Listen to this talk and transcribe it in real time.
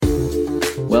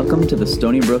Welcome to the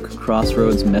Stony Brook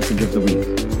Crossroads Message of the Week.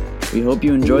 We hope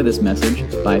you enjoy this message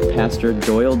by Pastor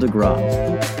Doyle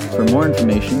DeGraw. For more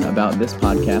information about this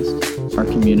podcast, our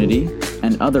community,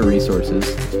 and other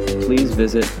resources, please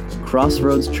visit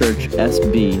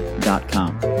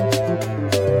crossroadschurchsb.com.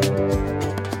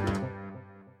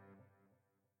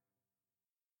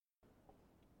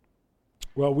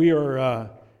 Well, we are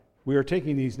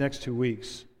taking these next 2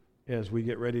 weeks as we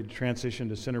get ready to transition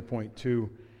to Centerpoint to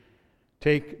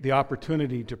take the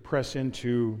opportunity to press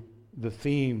into the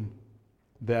theme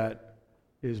that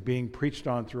is being preached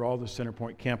on through all the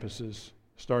Centerpoint campuses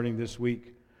starting this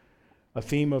week, a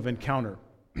theme of encounter.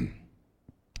 And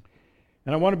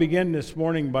I want to begin this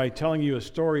morning by telling you a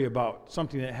story about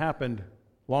something that happened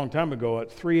a long time ago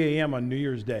at 3 a.m. on New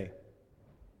Year's Day,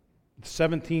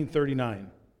 1739.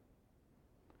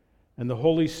 And the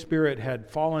Holy Spirit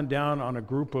had fallen down on a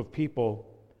group of people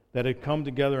that had come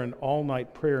together in an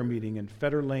all-night prayer meeting in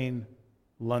Fetter Lane,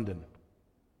 London.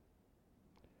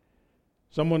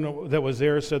 Someone that was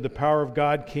there said the power of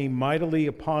God came mightily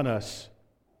upon us.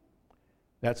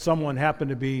 That someone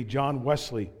happened to be John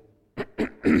Wesley.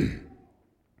 And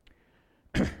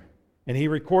he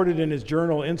recorded in his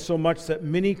journal, insomuch that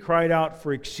many cried out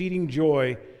for exceeding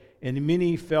joy, and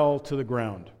many fell to the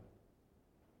ground.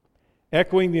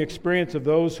 Echoing the experience of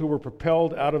those who were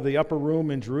propelled out of the upper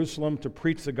room in Jerusalem to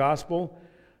preach the gospel,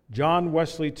 John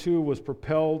Wesley too was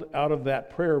propelled out of that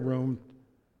prayer room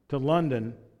to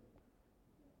London,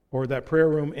 or that prayer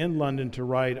room in London, to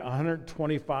ride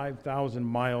 125,000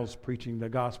 miles preaching the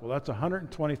gospel. That's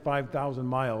 125,000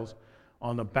 miles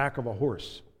on the back of a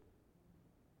horse.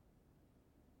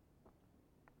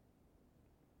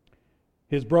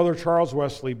 His brother Charles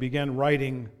Wesley began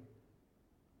writing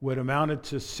what amounted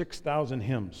to 6,000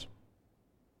 hymns.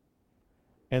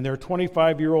 And their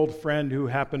 25-year-old friend, who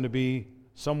happened to be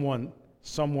someone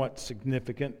somewhat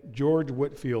significant, George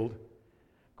Whitefield,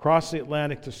 crossed the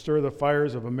Atlantic to stir the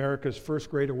fires of America's first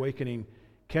great awakening,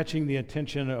 catching the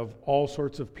attention of all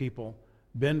sorts of people,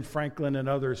 Ben Franklin and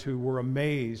others who were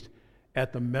amazed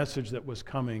at the message that was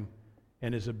coming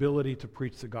and his ability to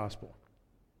preach the gospel.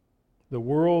 The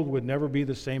world would never be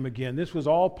the same again. This was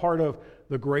all part of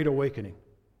the Great Awakening.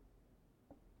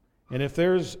 And if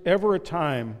there's ever a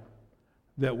time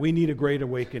that we need a great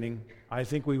awakening, I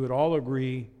think we would all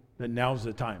agree that now's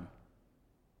the time.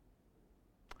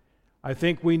 I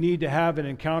think we need to have an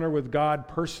encounter with God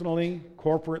personally,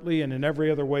 corporately, and in every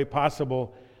other way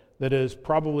possible that is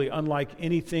probably unlike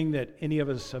anything that any of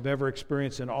us have ever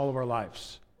experienced in all of our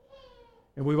lives.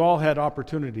 And we've all had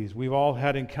opportunities. We've all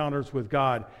had encounters with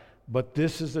God. But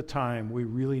this is the time we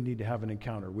really need to have an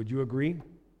encounter. Would you agree?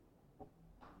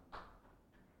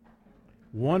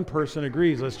 One person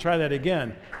agrees. Let's try that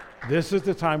again. This is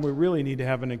the time we really need to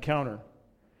have an encounter.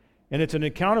 And it's an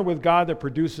encounter with God that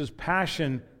produces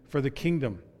passion for the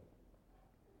kingdom.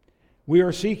 We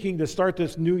are seeking to start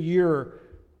this new year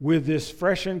with this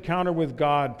fresh encounter with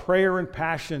God, prayer and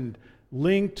passion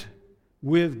linked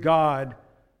with God,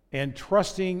 and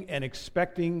trusting and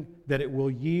expecting that it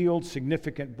will yield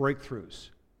significant breakthroughs.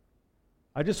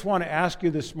 I just want to ask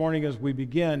you this morning as we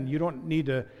begin, you don't need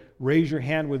to raise your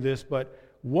hand with this, but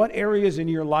what areas in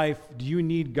your life do you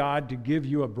need God to give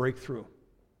you a breakthrough?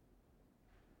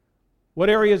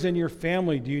 What areas in your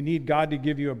family do you need God to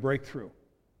give you a breakthrough?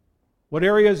 What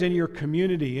areas in your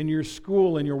community, in your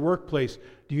school, in your workplace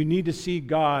do you need to see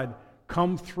God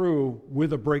come through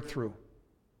with a breakthrough?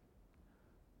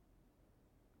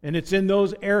 And it's in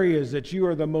those areas that you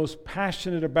are the most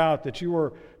passionate about, that you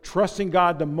are trusting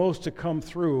God the most to come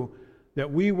through,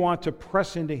 that we want to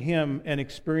press into Him and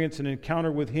experience an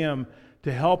encounter with Him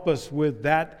to help us with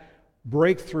that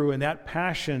breakthrough and that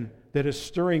passion that is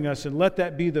stirring us. And let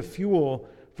that be the fuel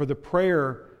for the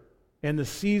prayer and the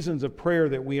seasons of prayer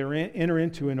that we enter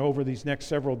into and over these next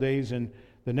several days and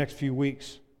the next few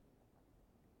weeks.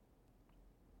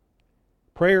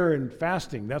 Prayer and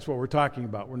fasting, that's what we're talking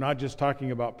about. We're not just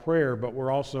talking about prayer, but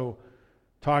we're also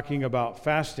talking about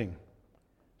fasting.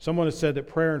 Someone has said that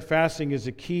prayer and fasting is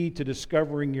a key to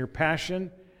discovering your passion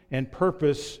and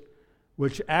purpose,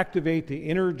 which activate the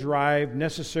inner drive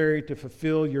necessary to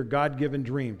fulfill your God-given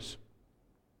dreams.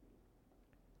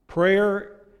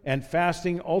 Prayer and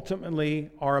fasting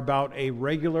ultimately are about a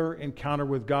regular encounter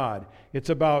with God. It's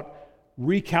about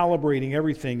recalibrating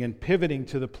everything and pivoting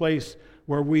to the place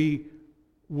where we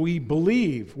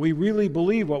believe, we really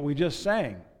believe what we just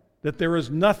sang, that there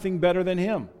is nothing better than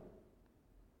Him.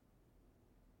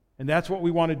 And that's what we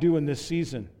want to do in this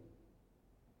season.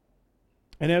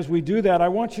 And as we do that, I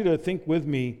want you to think with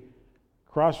me,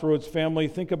 Crossroads family,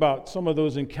 think about some of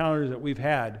those encounters that we've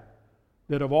had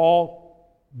that have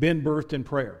all been birthed in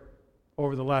prayer.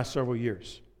 over the last several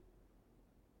years.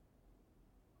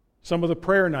 Some of the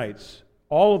prayer nights,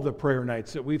 all of the prayer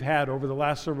nights that we've had over the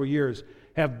last several years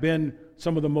have been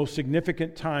some of the most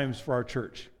significant times for our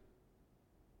church.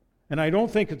 And I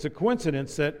don't think it's a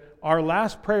coincidence that our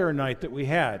last prayer night that we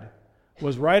had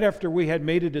was right after we had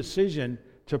made a decision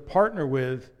to partner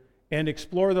with and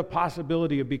explore the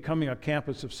possibility of becoming a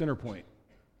campus of Centerpoint.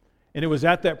 And it was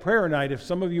at that prayer night, if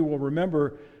some of you will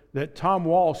remember, that Tom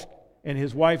Walsh and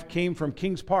his wife came from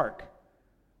Kings Park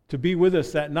to be with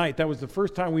us that night. That was the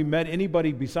first time we met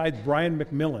anybody besides Brian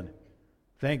McMillan.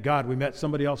 Thank God we met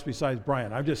somebody else besides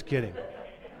Brian. I'm just kidding.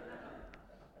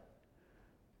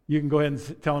 You can go ahead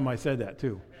and tell him I said that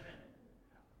too.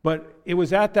 But it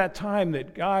was at that time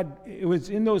that it was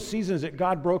in those seasons that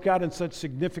God broke out in such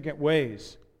significant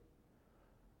ways.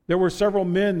 There were several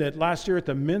men that last year at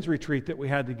the men's retreat that we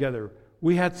had together,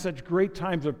 we had such great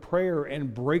times of prayer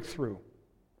and breakthrough.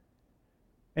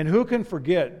 And who can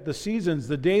forget the seasons,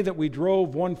 the day that we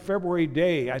drove one February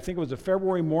day, I think it was a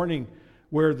February morning,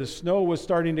 where the snow was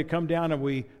starting to come down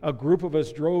and a group of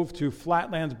us drove to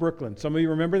Flatlands, Brooklyn. Some of you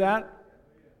remember that?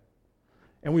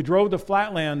 And we drove to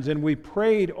Flatlands and we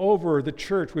prayed over the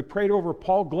church. We prayed over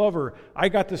Paul Glover. I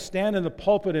got to stand in the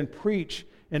pulpit and preach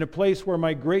in a place where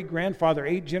my great-grandfather,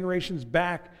 8 generations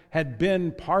back, had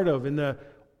been part of in the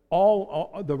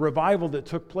revival that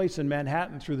took place in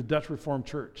Manhattan through the Dutch Reformed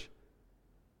Church.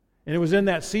 And it was in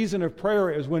that season of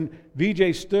prayer, it was when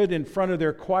VJ stood in front of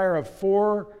their choir of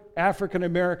 4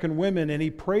 African-American women, and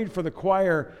he prayed for the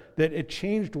choir that it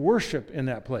changed worship in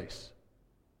that place.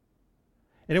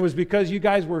 And it was because you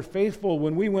guys were faithful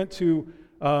when we went to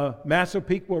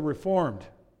Massapequa Reformed.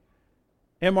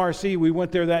 MRC, we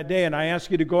went there that day, and I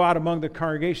asked you to go out among the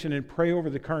congregation and pray over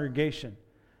the congregation.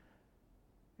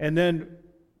 And then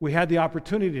we had the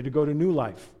opportunity to go to New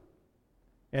Life.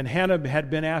 And Hannah had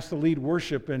been asked to lead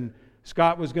worship, and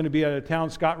Scott was going to be out of town.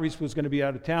 Scott Reese was going to be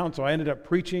out of town, so I ended up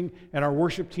preaching, and our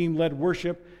worship team led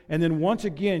worship. And then once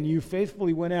again, you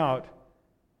faithfully went out,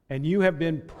 and you have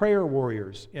been prayer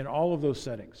warriors in all of those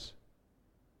settings.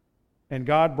 And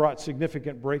God brought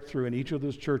significant breakthrough in each of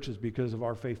those churches because of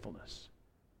our faithfulness.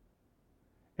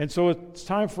 And so it's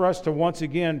time for us to once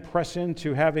again press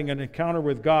into having an encounter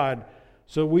with God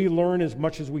so we learn as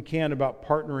much as we can about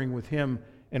partnering with Him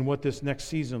and what this next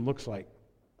season looks like.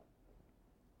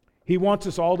 He wants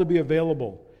us all to be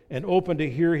available and open to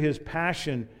hear His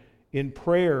passion in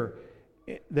prayer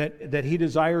that He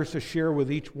desires to share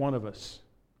with each one of us.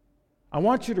 I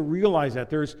want you to realize that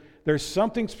there's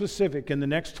something specific in the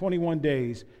next 21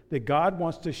 days that God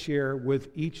wants to share with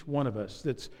each one of us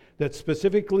that's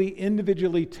specifically,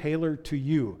 individually tailored to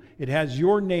you. It has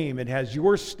your name. It has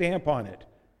your stamp on it.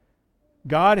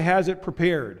 God has it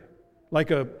prepared like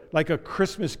a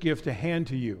Christmas gift to hand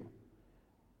to you.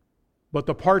 But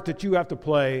the part that you have to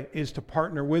play is to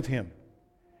partner with Him.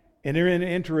 And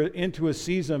enter into a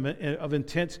season of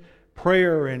intense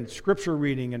prayer and scripture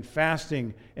reading and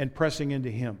fasting and pressing into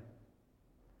Him.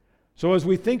 So as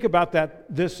we think about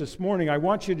this morning, I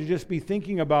want you to just be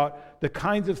thinking about the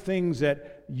kinds of things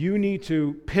that you need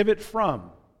to pivot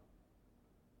from,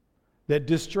 that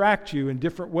distract you in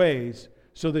different ways,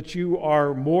 so that you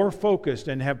are more focused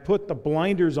and have put the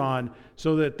blinders on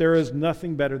so that there is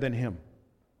nothing better than Him.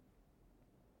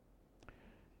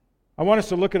 I want us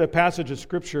to look at a passage of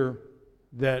Scripture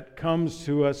that comes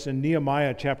to us in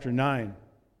Nehemiah chapter 9.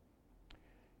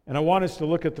 And I want us to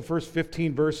look at the first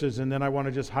 15 verses, and then I want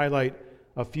to just highlight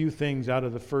a few things out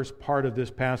of the first part of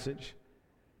this passage.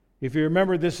 If you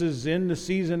remember, this is in the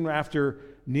season after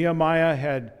Nehemiah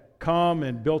had come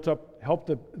and helped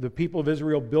the people of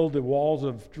Israel build the walls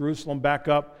of Jerusalem back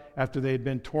up after they had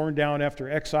been torn down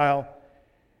after exile.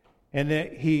 And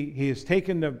he has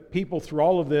taken the people through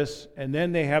all of this, and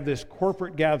then they have this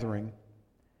corporate gathering.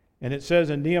 And it says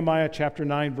in Nehemiah chapter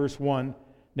 9, verse 1,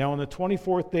 "Now on the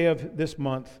 24th day of this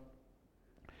month,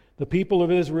 the people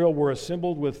of Israel were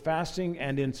assembled with fasting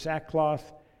and in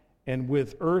sackcloth and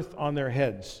with earth on their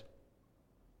heads.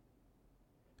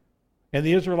 And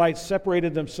the Israelites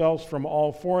separated themselves from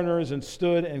all foreigners and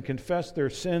stood and confessed their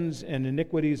sins and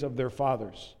iniquities of their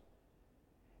fathers.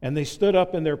 And they stood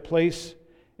up in their place,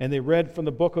 and they read from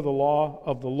the book of the law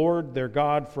of the Lord their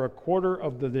God for a quarter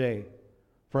of the day.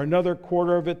 For another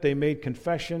quarter of it they made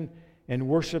confession and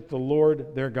worshiped the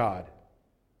Lord their God.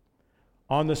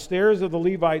 On the stairs of the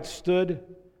Levites stood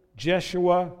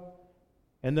Jeshua,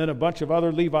 and then a bunch of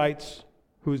other Levites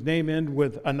whose name ended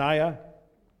with Aniah.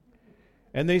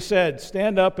 And they said,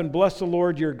 'Stand up and bless the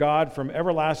Lord your God from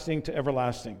everlasting to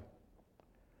everlasting.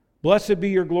 Blessed be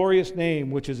your glorious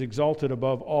name, which is exalted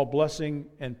above all blessing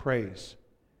and praise.'"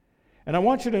 And I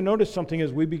want you to notice something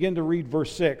as we begin to read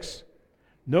verse 6.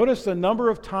 Notice the number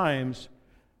of times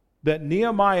that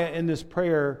Nehemiah in this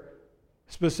prayer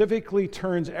specifically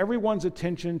turns everyone's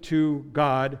attention to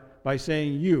God by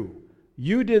saying,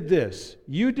 you did this,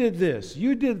 you did this,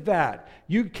 you did that,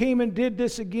 you came and did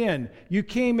this again, you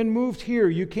came and moved here,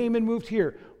 you came and moved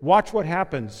here. Watch what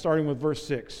happens, starting with verse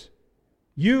 6.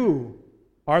 You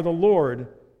are the Lord,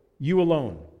 you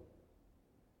alone.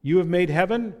 You have made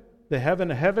heaven, the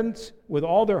heaven of heavens with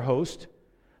all their host,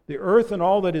 the earth and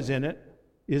all that is in it,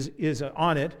 is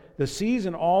on it, the seas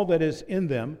and all that is in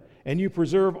them, and you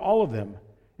preserve all of them,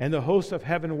 and the host of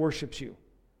heaven worships you.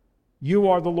 You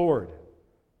are the Lord,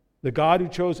 the God who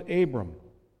chose Abram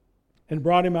and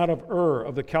brought him out of Ur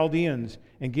of the Chaldeans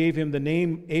and gave him the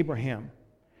name Abraham.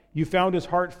 You found his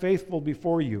heart faithful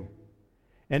before you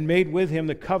and made with him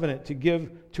the covenant to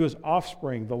give to his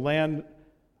offspring the land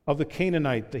of the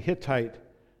Canaanite, the Hittite,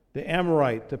 the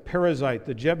Amorite, the Perizzite,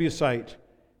 the Jebusite,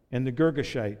 and the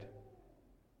Girgashite.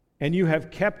 And you have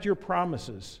kept your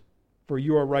promises, for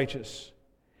you are righteous.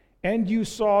 And you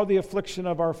saw the affliction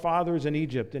of our fathers in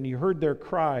Egypt, and you heard their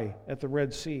cry at the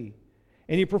Red Sea.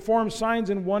 And you performed signs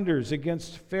and wonders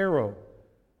against Pharaoh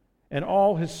and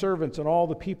all his servants and all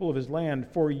the people of his land,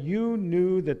 for you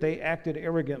knew that they acted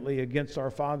arrogantly against our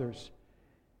fathers.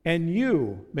 And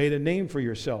you made a name for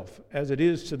yourself, as it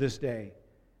is to this day.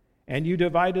 And you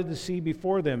divided the sea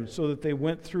before them, so that they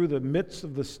went through the midst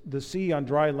of the sea on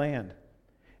dry land.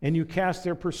 And you cast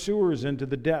their pursuers into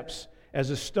the depths, as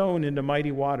a stone into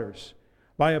mighty waters.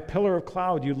 By a pillar of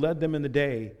cloud you led them in the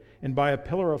day, and by a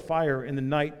pillar of fire in the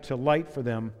night to light for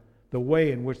them the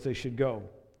way in which they should go.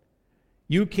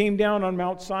 You came down on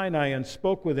Mount Sinai and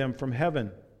spoke with them from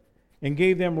heaven, and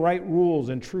gave them right rules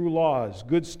and true laws,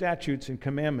 good statutes and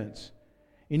commandments.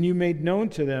 And you made known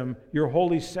to them your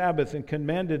holy Sabbath, and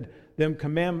commanded them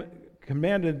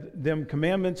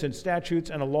commandments and statutes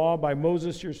and a law by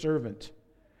Moses your servant.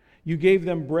 You gave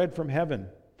them bread from heaven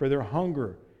for their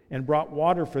hunger, and brought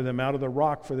water for them out of the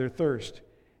rock for their thirst.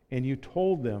 And you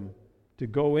told them to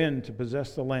go in to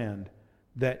possess the land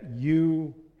that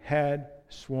you had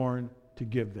sworn to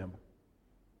give them.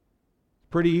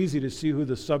 It's pretty easy to see who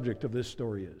the subject of this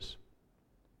story is.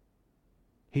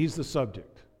 He's the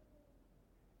subject,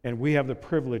 and we have the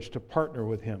privilege to partner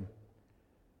with him.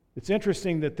 It's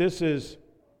interesting that this is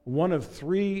one of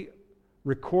 3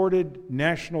 recorded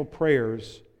national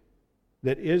prayers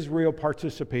that Israel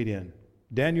participate in.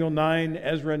 Daniel 9,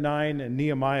 Ezra 9, and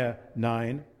Nehemiah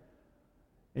 9.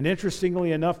 And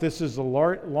interestingly enough, this is the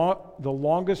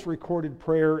longest recorded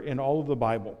prayer in all of the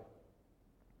Bible.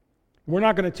 We're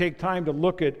not going to take time to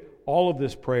look at all of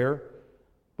this prayer,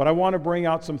 but I want to bring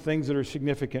out some things that are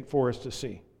significant for us to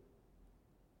see.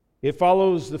 It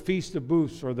follows the Feast of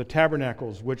Booths, or the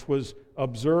Tabernacles, which was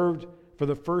observed for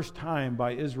the first time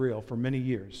by Israel for many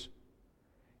years.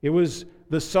 It was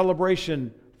the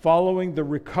celebration following the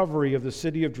recovery of the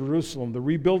city of Jerusalem, the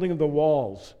rebuilding of the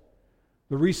walls,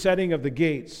 the resetting of the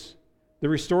gates, the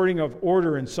restoring of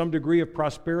order and some degree of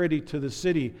prosperity to the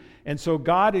city. And so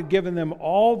God had given them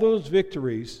all those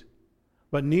victories,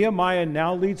 but Nehemiah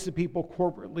now leads the people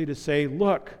corporately to say,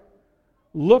 look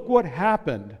what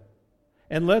happened,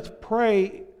 and let's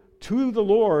pray to the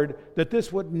Lord that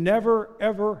this would never,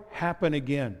 ever happen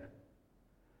again.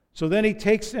 So then he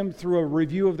takes them through a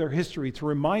review of their history to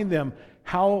remind them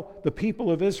how the people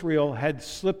of Israel had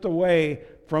slipped away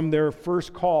from their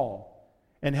first call,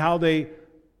 and how they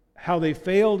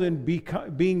failed in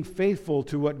being faithful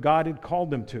to what God had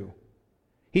called them to.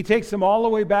 He takes them all the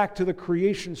way back to the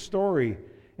creation story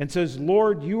and says,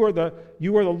 Lord, you are the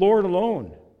Lord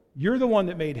alone. You're the one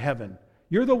that made heaven.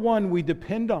 You're the one we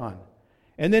depend on.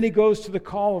 And then he goes to the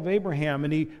call of Abraham,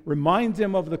 and he reminds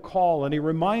them of the call, and he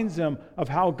reminds them of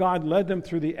how God led them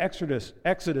through the Exodus,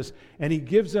 and he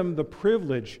gives them the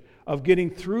privilege of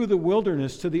getting through the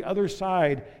wilderness to the other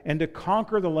side and to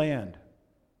conquer the land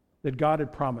that God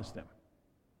had promised them.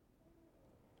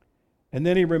 And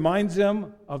then he reminds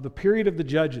them of the period of the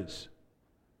Judges.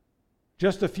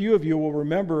 Just a few of you will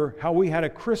remember how we had a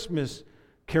Christmas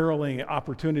caroling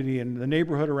opportunity in the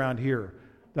neighborhood around here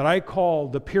that I call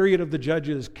the period of the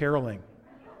Judges caroling.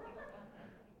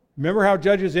 Remember how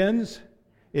Judges ends?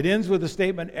 It ends with the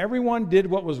statement, everyone did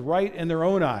what was right in their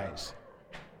own eyes.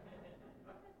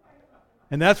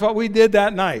 And that's what we did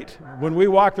that night when we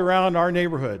walked around our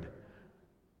neighborhood.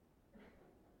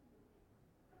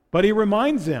 But he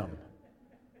reminds them,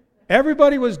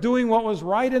 everybody was doing what was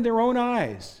right in their own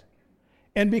eyes.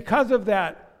 And because of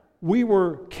that, we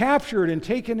were captured and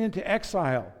taken into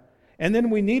exile. And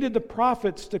then we needed the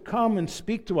prophets to come and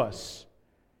speak to us.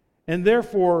 And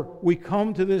therefore, we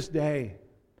come to this day.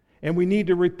 And we need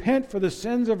to repent for the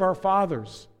sins of our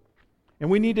fathers. And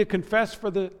we need to confess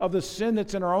of the sin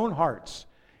that's in our own hearts.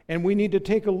 And we need to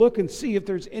take a look and see if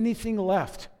there's anything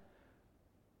left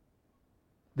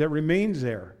that remains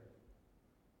there,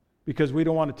 because we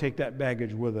don't want to take that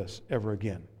baggage with us ever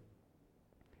again.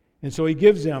 And so he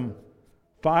gives them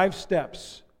 5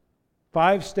 steps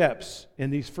in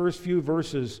these first few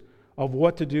verses of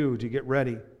what to do to get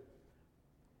ready.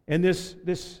 And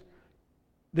this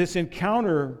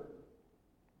encounter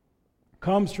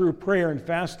comes through prayer and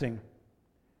fasting.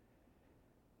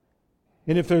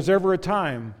 And if there's ever a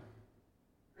time,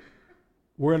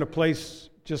 we're in a place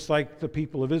just like the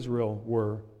people of Israel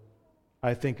were,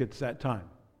 I think it's that time.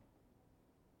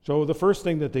 So the first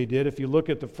thing that they did, if you look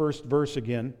at the first verse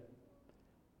again,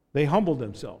 they humbled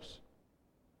themselves.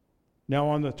 Now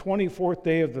on the 24th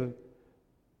day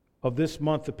of this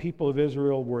month, the people of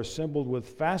Israel were assembled with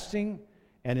fasting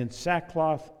and in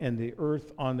sackcloth and the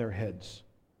earth on their heads.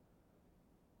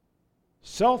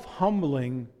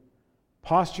 Self-humbling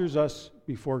postures us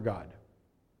before God.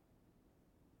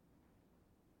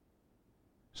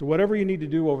 So whatever you need to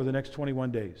do over the next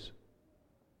 21 days,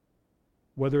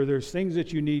 whether there's things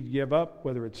that you need to give up,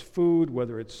 whether it's food,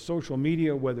 whether it's social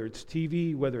media, whether it's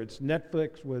TV, whether it's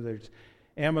Netflix, whether it's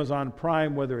Amazon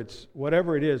Prime, whether it's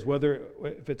whatever it is,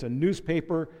 if it's a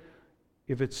newspaper,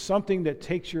 if it's something that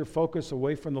takes your focus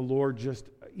away from the Lord just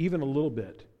even a little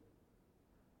bit,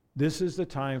 this is the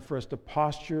time for us to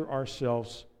posture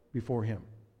ourselves before Him.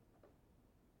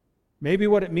 Maybe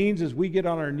what it means is we get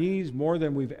on our knees more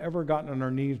than we've ever gotten on our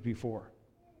knees before.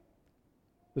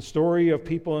 The story of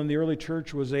people in the early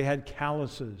church was they had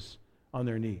calluses on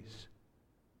their knees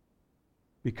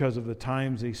because of the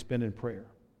times they spent in prayer.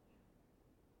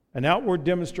 An outward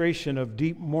demonstration of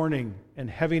deep mourning and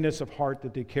heaviness of heart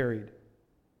that they carried.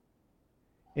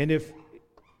 And if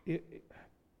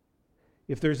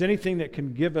there's anything that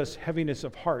can give us heaviness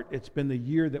of heart, it's been the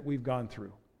year that we've gone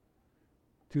through,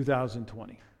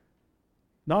 2020.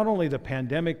 Not only the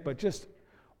pandemic, but just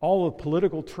all the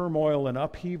political turmoil and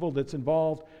upheaval that's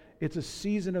involved. It's a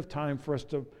season of time for us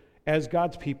to, as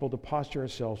God's people, to posture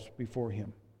ourselves before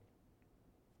Him.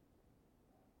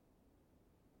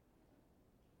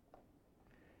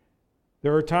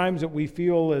 There are times that we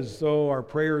feel as though our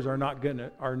prayers are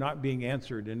not being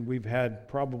answered, and we've had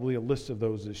probably a list of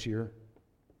those this year.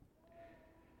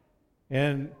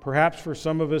 And perhaps for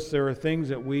some of us, there are things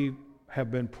that we have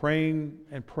been praying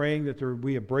that there will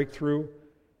be a breakthrough,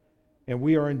 and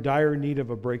we are in dire need of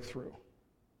a breakthrough.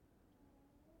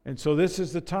 And so this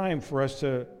is the time for us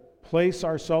to place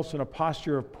ourselves in a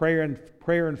posture of prayer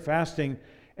and fasting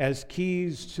as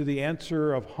keys to the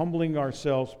answer of humbling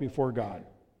ourselves before God.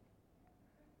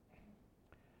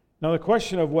 Now the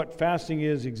question of what fasting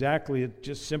is exactly, it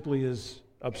just simply is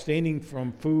abstaining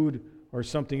from food or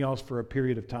something else for a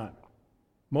period of time.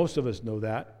 Most of us know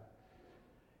that.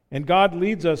 And God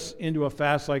leads us into a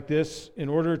fast like this in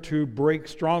order to break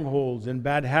strongholds and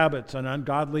bad habits and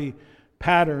ungodly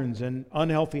patterns and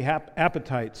unhealthy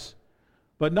appetites.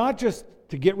 But not just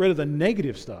to get rid of the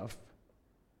negative stuff,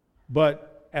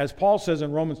 but as Paul says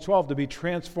in Romans 12, to be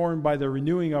transformed by the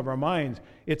renewing of our minds.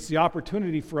 It's the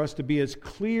opportunity for us to be as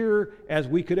clear as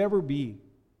we could ever be.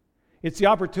 It's the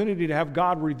opportunity to have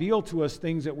God reveal to us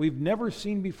things that we've never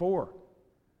seen before,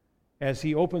 as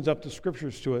He opens up the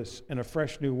Scriptures to us in a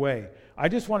fresh new way. I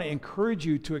just want to encourage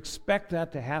you to expect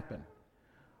that to happen.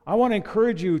 I want to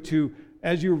encourage you to,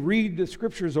 as you read the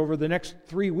Scriptures over the next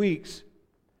 3 weeks,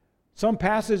 some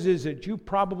passages that you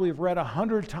probably have read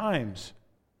 100 times,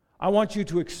 I want you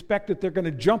to expect that they're going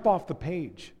to jump off the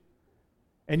page,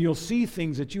 and you'll see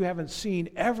things that you haven't seen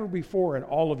ever before in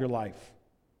all of your life.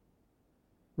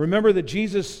 Remember that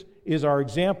Jesus is our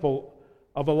example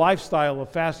of a lifestyle of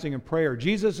fasting and prayer.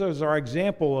 Jesus is our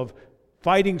example of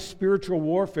fighting spiritual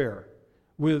warfare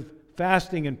with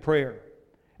fasting and prayer.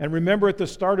 And remember, at the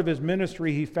start of His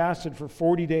ministry, He fasted for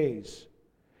 40 days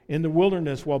in the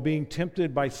wilderness while being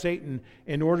tempted by Satan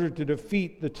in order to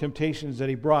defeat the temptations that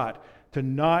he brought, to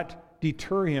not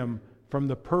deter Him from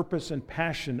the purpose and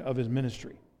passion of His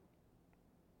ministry.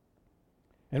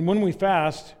 And when we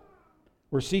fast,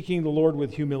 we're seeking the Lord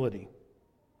with humility.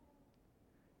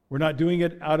 We're not doing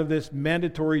it out of this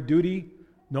mandatory duty.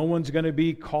 No one's going to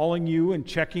be calling you and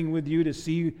checking with you to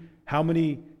see how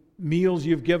many meals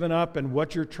you've given up and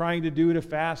what you're trying to do to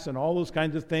fast and all those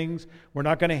kinds of things. We're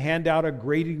not going to hand out a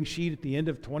grading sheet at the end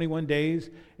of 21 days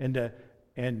and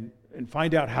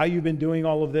find out how you've been doing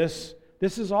all of this.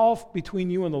 This is all between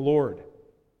you and the Lord.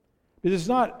 It is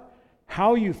not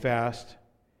how you fast.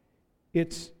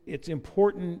 It's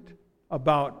important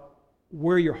about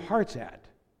where your heart's at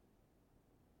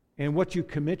and what you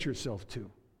commit yourself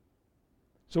to.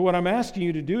 So what I'm asking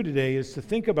you to do today is to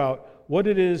think about what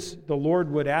it is the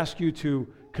Lord would ask you to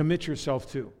commit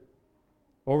yourself to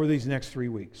over these next 3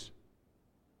 weeks.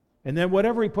 And then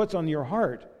whatever He puts on your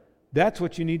heart, that's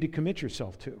what you need to commit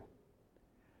yourself to.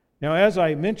 Now, as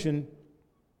I mentioned,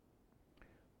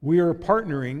 we are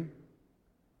partnering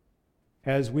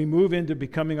as we move into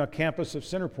becoming a campus of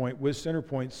Centerpoint with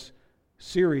Centerpoint's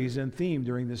series and theme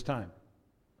during this time.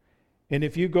 And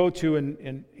if you go to,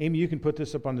 and Amy, you can put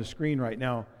this up on the screen right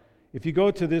now. If you go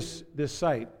to this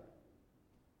site,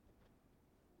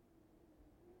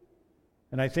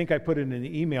 and I think I put it in an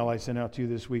email I sent out to you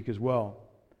this week as well,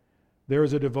 there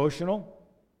is a devotional.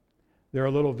 There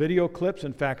are little video clips.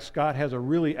 In fact, Scott has a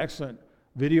really excellent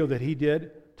video that he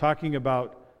did talking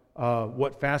about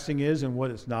what fasting is and what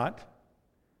it's not,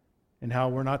 and how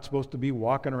we're not supposed to be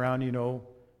walking around,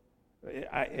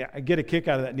 I get a kick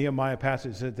out of that Nehemiah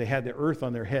passage that they had the earth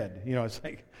on their head. It's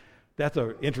like, that's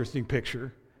an interesting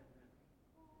picture.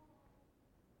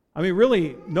 I mean,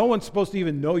 really, no one's supposed to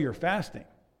even know you're fasting,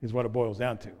 is what it boils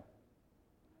down to.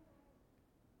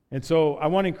 And so I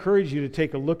want to encourage you to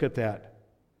take a look at that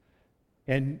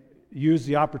and use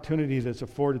the opportunity that's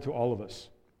afforded to all of us.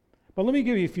 But let me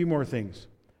give you a few more things.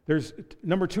 There's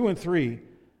number 2 and 3.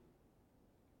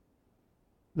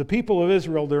 The people of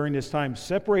Israel during this time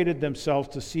separated themselves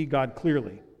to see God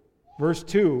clearly. Verse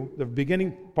 2, the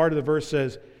beginning part of the verse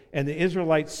says, and the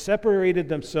Israelites separated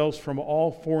themselves from all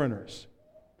foreigners.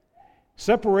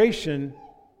 Separation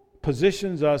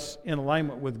positions us in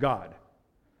alignment with God.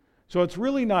 So it's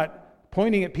really not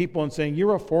pointing at people and saying,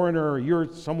 you're a foreigner, or you're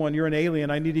an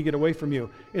alien, I need to get away from you.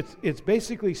 It's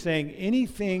basically saying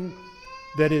anything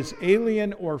that is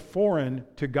alien or foreign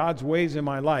to God's ways in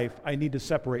my life, I need to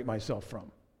separate myself from.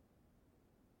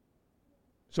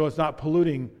 So it's not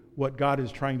polluting what God is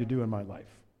trying to do in my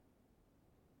life.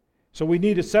 So we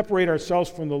need to separate ourselves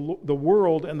from the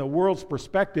world and the world's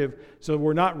perspective, so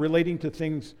we're not relating to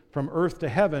things from earth to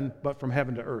heaven, but from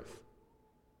heaven to earth.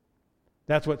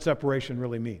 That's what separation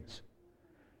really means.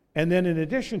 And then in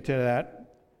addition to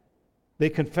that, they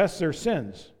confess their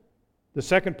sins. The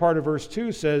second part of verse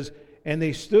 2 says, and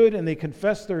they stood and they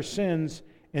confessed their sins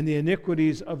and the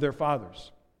iniquities of their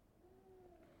fathers.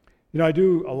 I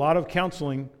do a lot of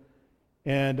counseling,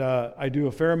 and I do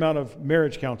a fair amount of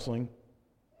marriage counseling,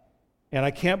 and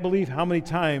I can't believe how many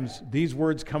times these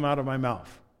words come out of my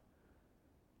mouth.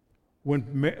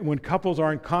 When couples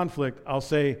are in conflict, I'll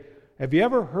say, have you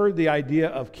ever heard the idea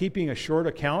of keeping a short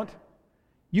account?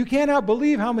 You cannot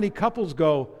believe how many couples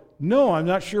go, no, I'm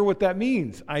not sure what that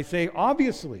means. I say,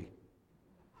 obviously.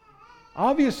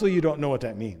 Obviously you don't know what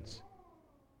that means.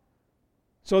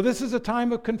 So this is a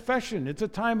time of confession. It's a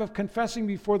time of confessing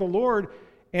before the Lord.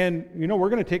 And, we're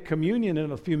going to take communion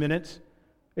in a few minutes.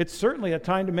 It's certainly a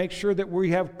time to make sure that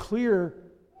we have clear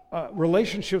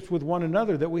relationships with one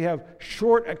another, that we have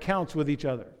short accounts with each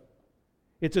other.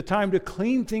 It's a time to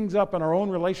clean things up in our own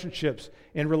relationships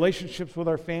and relationships with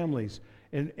our families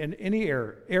in any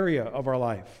area of our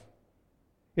life.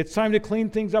 It's time to clean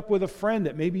things up with a friend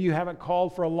that maybe you haven't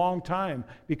called for a long time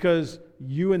because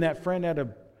you and that friend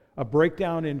had a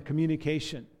breakdown in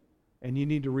communication and you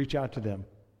need to reach out to them.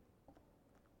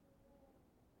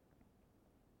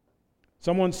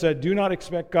 Someone said, do not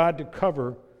expect God to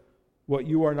cover what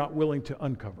you are not willing to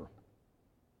uncover.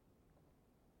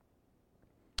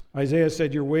 Isaiah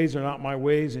said, your ways are not my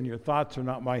ways and your thoughts are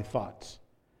not my thoughts.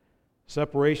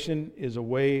 Separation is a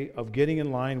way of getting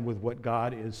in line with what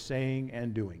God is saying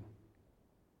and doing.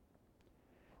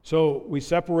 So we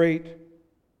separate,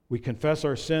 we confess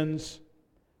our sins.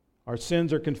 Our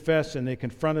sins are confessed and they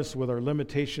confront us with our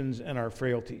limitations and our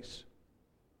frailties.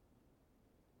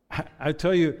 I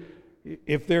tell you,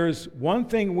 if there's one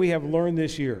thing we have learned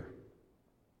this year,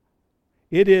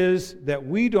 it is that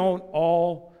we don't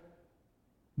all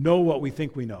know what we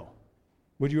think we know.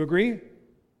 Would you agree?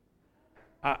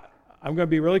 I'm going to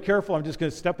be really careful. I'm just going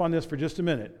to step on this for just a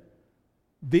minute.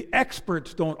 The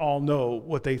experts don't all know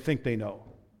what they think they know.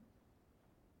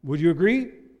 Would you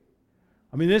agree?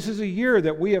 I mean, this is a year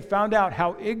that we have found out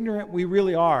how ignorant we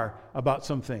really are about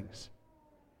some things.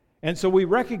 And so we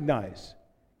recognize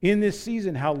in this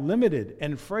season how limited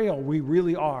and frail we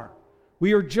really are.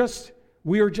 We are just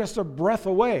a breath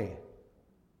away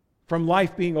from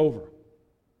life being over.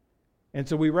 And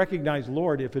so we recognize,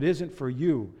 Lord, if it isn't for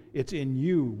you, it's in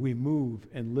you we move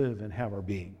and live and have our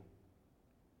being.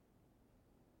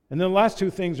 And then the last two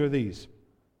things are these.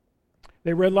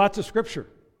 They read lots of Scripture.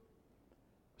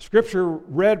 Scripture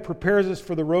read prepares us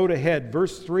for the road ahead.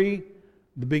 Verse 3,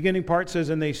 the beginning part says,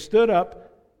 and they stood up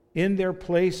in their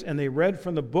place and they read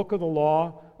from the book of the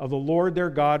law of the Lord their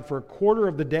God for a quarter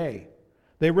of the day.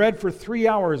 They read for 3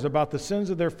 hours about the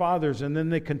sins of their fathers, and then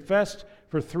they confessed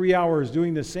for 3 hours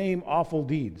doing the same awful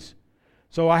deeds.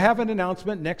 So I have an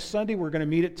announcement. Next Sunday, we're going to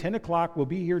meet at 10 o'clock. We'll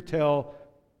be here till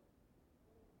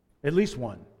at least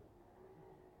 1.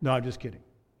 No, I'm just kidding.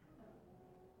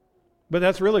 But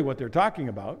that's really what they're talking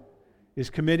about, is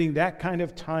committing that kind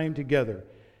of time together.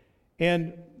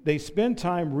 And they spend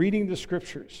time reading the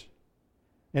Scriptures.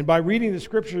 And by reading the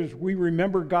Scriptures, we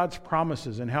remember God's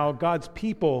promises and how God's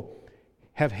people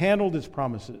have handled His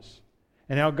promises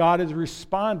and how God has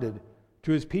responded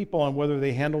to His people on whether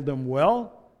they handled them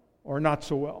well or not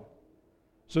so well.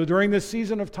 So during this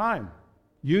season of time,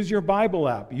 use your Bible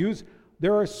app.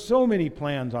 There are so many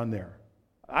plans on there.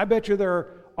 I bet you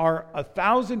there are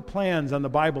 1,000 plans on the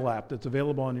Bible app that's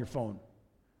available on your phone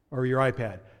or your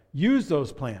iPad. Use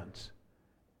those plans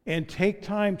and take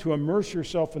time to immerse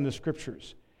yourself in the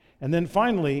Scriptures. And then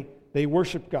finally, they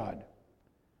worship God.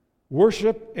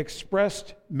 Worship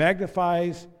expressed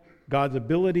magnifies God's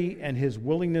ability and His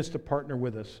willingness to partner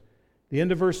with us. The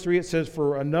end of verse 3, it says,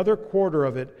 for another quarter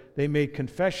of it, they made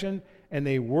confession and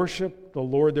they worshiped the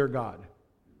Lord their God.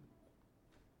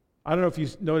 I don't know if you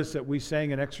noticed that we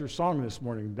sang an extra song this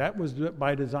morning. That was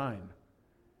by design.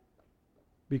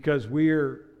 Because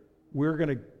we're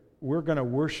going to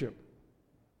worship.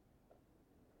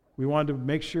 We wanted to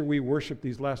make sure we worship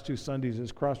these last 2 Sundays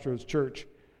as Crossroads Church.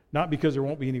 Not because there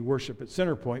won't be any worship at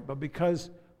Centerpoint, but because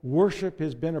worship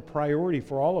has been a priority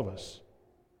for all of us.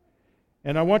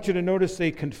 And I want you to notice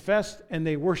they confessed and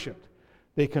they worshiped.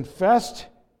 They confessed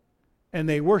and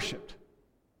they worshiped.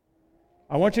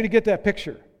 I want you to get that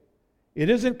picture. It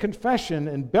isn't confession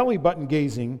and belly button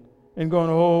gazing and going,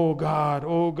 oh God,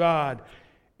 oh God.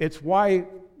 It's why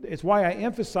I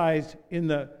emphasized in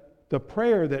the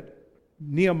prayer that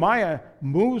Nehemiah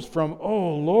moves from,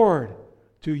 oh Lord,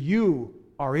 to you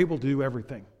are able to do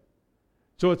everything.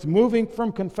 So it's moving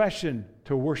from confession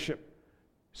to worship.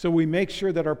 So we make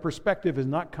sure that our perspective is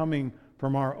not coming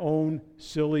from our own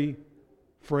silly,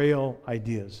 frail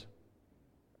ideas.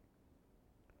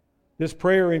 This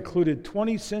prayer included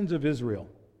 20 sins of Israel.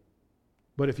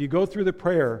 But if you go through the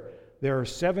prayer, there are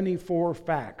 74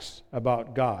 facts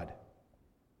about God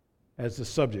as the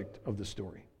subject of the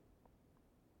story.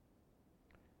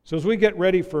 So as we get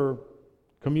ready for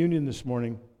communion this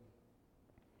morning,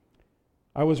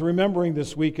 I was remembering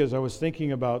this week as I was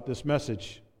thinking about this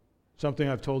message, something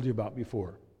I've told you about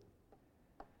before.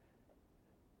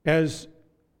 As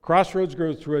Crossroads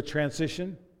goes through a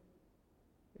transition,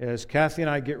 as Kathy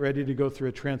and I get ready to go through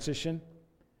a transition,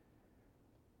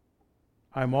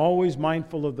 I'm always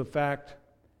mindful of the fact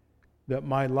that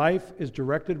my life is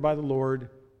directed by the Lord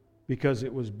because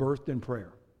it was birthed in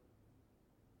prayer.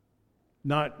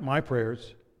 Not my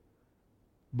prayers,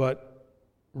 but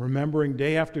remembering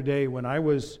day after day when I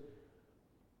was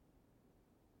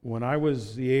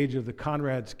the age of the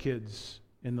Conrad's kids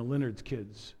and the Leonard's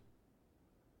kids,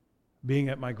 being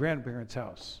at my grandparents'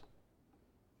 house.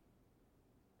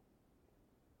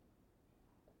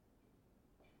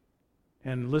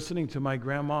 And listening to my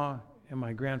grandma and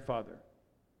my grandfather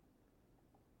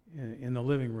in the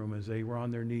living room as they were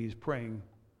on their knees praying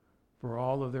for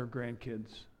all of their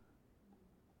grandkids.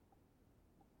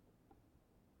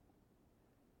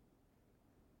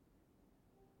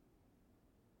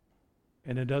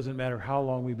 And it doesn't matter how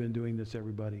long we've been doing this,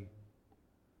 everybody.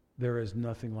 There is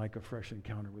nothing like a fresh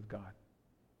encounter with God.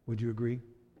 Would you agree?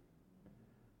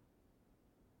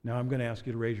 Now I'm going to ask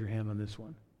you to raise your hand on this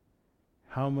one.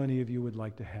 How many of you would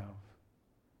like to have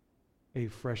a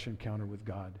fresh encounter with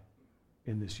God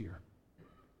in this year?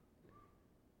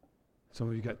 Some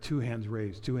of you got 2 hands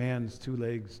raised. 2 hands, 2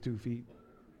 legs, 2 feet.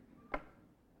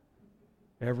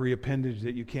 Every appendage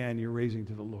that you can, you're raising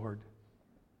to the Lord.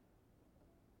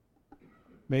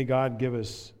 May God give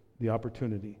us the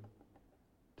opportunity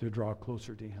to draw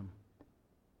closer to Him.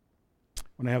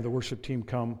 When I have the worship team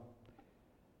come,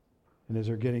 and as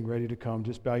they're getting ready to come,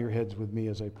 just bow your heads with me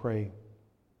as I pray.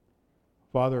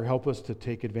 Father, help us to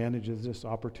take advantage of this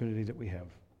opportunity that we have.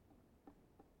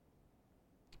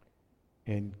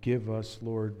 And give us,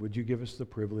 Lord, would you give us the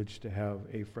privilege to have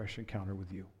a fresh encounter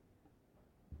with you?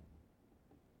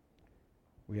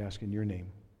 We ask in your name.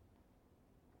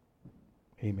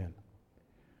 Amen.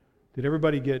 Did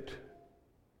everybody get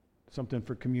something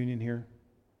for communion here?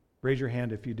 Raise your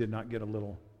hand if you did not get a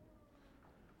little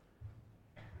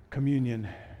communion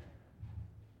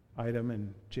item,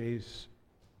 and Jay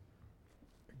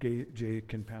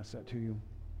can pass that to you.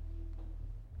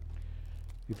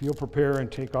 If you'll prepare and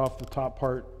take off the top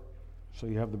part so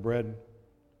you have the bread.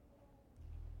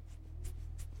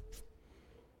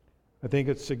 I think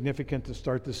it's significant to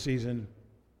start this season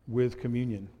with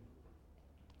communion,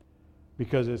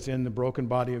 because it's in the broken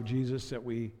body of Jesus that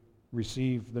we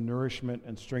receive the nourishment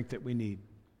and strength that we need.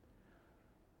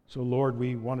 So, Lord,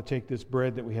 we want to take this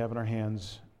bread that we have in our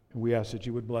hands, and we ask that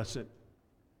you would bless it.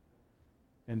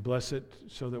 And bless it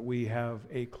so that we have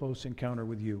a close encounter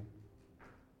with you.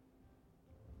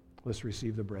 Let's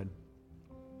receive the bread.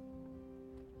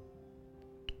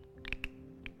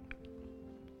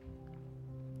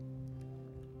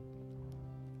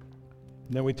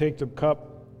 And then we take the cup,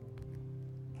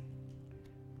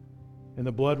 and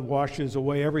the blood washes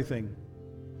away everything.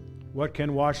 What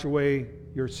can wash away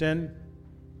your sin?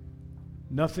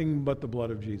 Nothing but the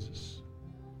blood of Jesus.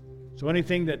 So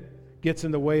anything that gets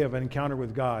in the way of an encounter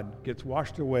with God gets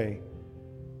washed away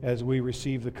as we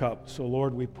receive the cup. So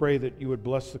Lord, we pray that you would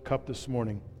bless the cup this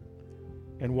morning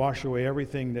and wash away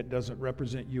everything that doesn't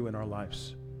represent you in our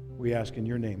lives. We ask in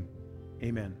your name.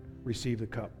 Amen. Receive the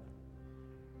cup.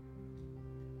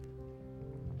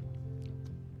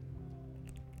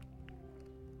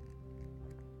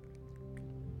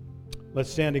 Let's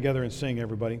stand together and sing,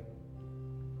 everybody.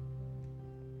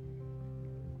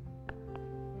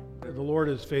 The Lord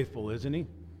is faithful, isn't He?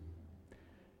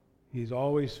 He's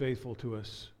always faithful to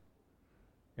us.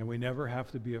 And we never have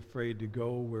to be afraid to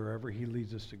go wherever He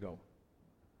leads us to go.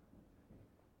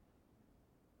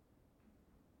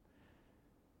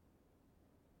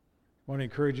 I want to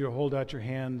encourage you to hold out your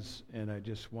hands, and I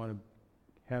just want to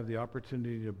have the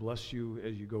opportunity to bless you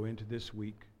as you go into this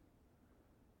week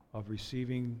of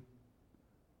receiving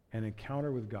an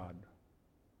encounter with God.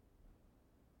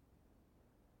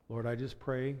 Lord, I just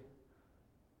pray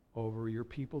over your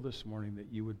people this morning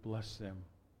that you would bless them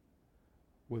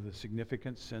with a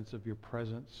significant sense of your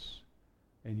presence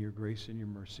and your grace and your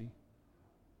mercy.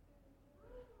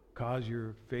 Cause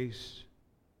your face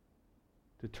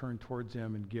to turn towards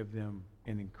them and give them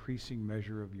an increasing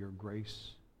measure of your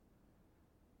grace,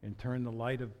 and turn the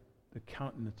light of the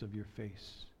countenance of your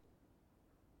face.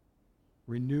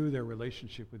 Renew their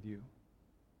relationship with you,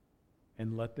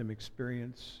 and let them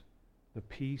experience the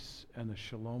peace and the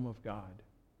shalom of God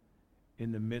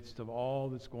in the midst of all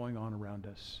that's going on around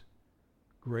us.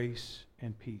 Grace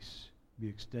and peace be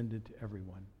extended to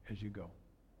everyone as you go.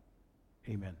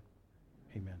 Amen.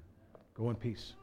 Amen. Go in peace.